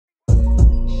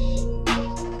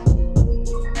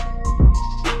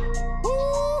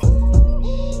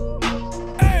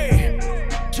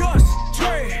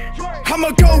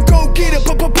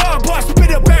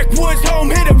backwoods home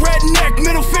hitter, redneck,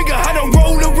 middle finger. I don't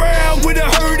roll around with a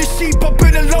herd of sheep. I've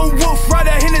been a lone wolf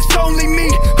rider and it's only me.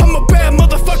 I'm a bad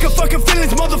motherfucker, fucking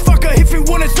feelings, motherfucker. If you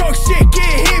wanna talk shit,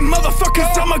 get hit,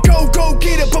 motherfuckers. I'm a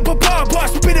go-getter, Barbwire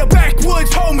Spittas,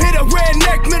 backwoods home hitter,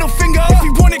 redneck, middle finger. If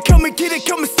you wanna come and get it,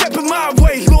 come and step in my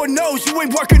way. Lord knows you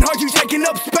ain't working hard, you taking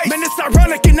up space. Man, it's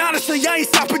ironic and honestly, I ain't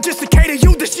stopping just to cater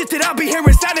you. The shit that I be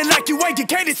hearing sounding like you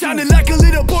educated, sounding like a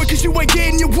little boy, cause you ain't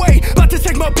getting your way. About to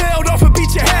take my belt off and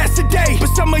beat your ass today. But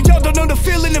some of y'all don't know the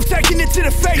feeling of taking it to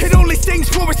the face. It only stings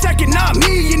for a second, not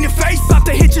me in your face. About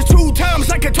to hit you 2 times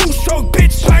like a 2-stroke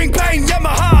bitch. Bang bang,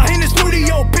 Yamaha in the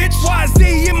studio, bitch.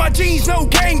 YZ in my jeans, no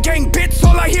gang bitch.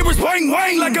 All I hear is wang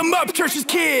wang like I'm upchurch's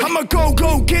kid. I'm a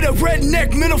go-getter,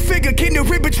 redneck, middle figure. Can you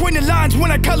read between the lines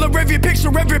when I color every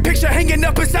picture hanging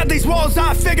up inside these walls?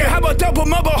 I figure how a double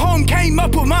mother home came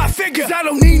up with my figures. I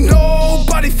don't need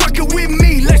nobody fucking with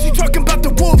me, unless you talking about the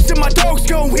wolves and my dogs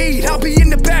gon' eat. I'll be in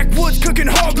the backwoods cooking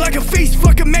hog like a feast.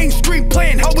 Fucking mainstream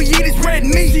playing, all we eat is red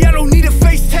meat. See, I don't need a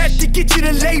face tat to get you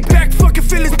to lay back. Fucking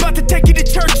feelings about to take you to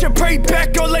church and pray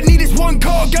back. All I need is one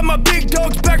call, got my big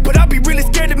dogs back. But I'll be really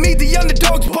scared of me, the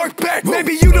underdogs bark back.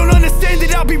 Maybe you don't understand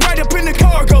that I'll be right up in the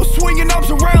cargo, swinging arms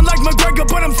around like McGregor,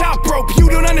 but I'm top rope. You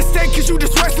don't understand cause you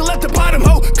just wrestle at the bottom,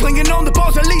 ho. Clinging on the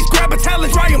balls, at least grab a towel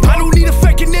and dry 'em. I don't need a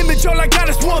faking image, all I got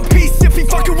is one piece. If he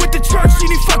fucking with the church, then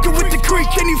he fucking with the creek.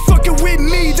 And he fucking with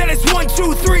me, then it's 1,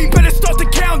 2, 3. Better start the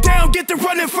countdown, get the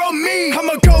running from me. I'm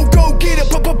a go-getter,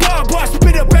 Barbwire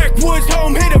Spittas, backwoods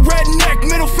home hitter, redneck,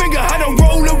 middle finger. I don't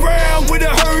roll around with a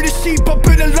herd of sheep. I've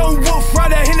been a lone wolf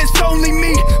rider and it's only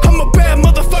me. I'm a bad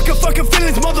motherfucker, fucking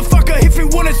feelings, motherfucker. If you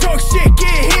wanna talk shit,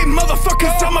 get hit,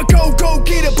 motherfuckers. I'm a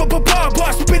go-getter,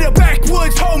 Barbwire Spittas,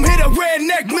 backwoods home hitter,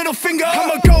 redneck, middle finger.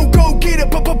 I'm a go-getter,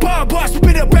 Barbwire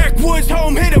Spittas, backwoods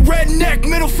home hitter, redneck,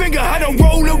 middle finger. I don't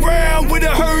roll around with a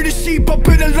herd of sheep. I've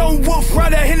been a lone wolf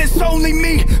rider and it's only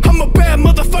me. I'm a bad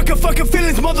motherfucker, fucking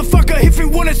feelings, motherfucker. If you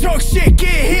wanna talk shit, get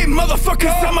hit,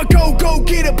 motherfuckers. I'm a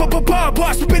go-getter,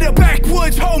 Barbwire Spittas,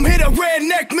 backwoods home hitter,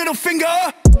 redneck, middle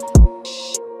finger.